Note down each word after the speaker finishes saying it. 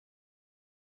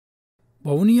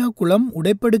வவுனியா குளம்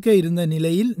உடைப்படுக்க இருந்த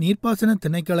நிலையில் நீர்ப்பாசன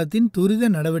திணைக்களத்தின் துரித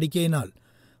நடவடிக்கையினால்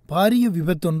பாரிய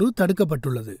விபத்தொன்று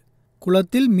தடுக்கப்பட்டுள்ளது.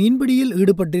 குளத்தில் மீன்பிடியில்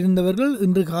ஈடுபட்டிருந்தவர்கள்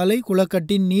இன்று காலை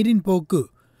குளக்கட்டின் நீரின் போக்கு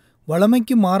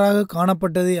வழமைக்கு மாறாக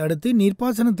காணப்பட்டதை அடுத்து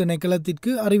நீர்ப்பாசன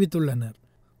திணைக்களத்திற்கு அறிவித்துள்ளனர்.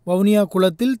 வவுனியா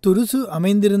குளத்தில் துருசு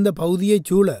அமைந்திருந்த பகுதியைச்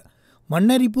சூழ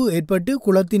மண்ணரிப்பு ஏற்பட்டு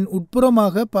குளத்தின்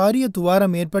உட்புறமாக பாரிய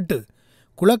துவாரம் ஏற்பட்டு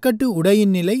குளக்கட்டு உடையின்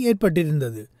நிலை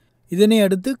ஏற்பட்டிருந்தது. இதனை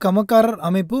அடுத்து கமக்காரர்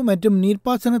அமைப்பு மற்றும்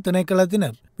நீர்ப்பாசன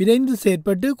திணைக்களத்தினர் விரைந்து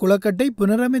செயற்பட்டு குளக்கட்டை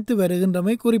புனரமைத்து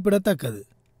வருகின்றமை குறிப்பிடத்தக்கது.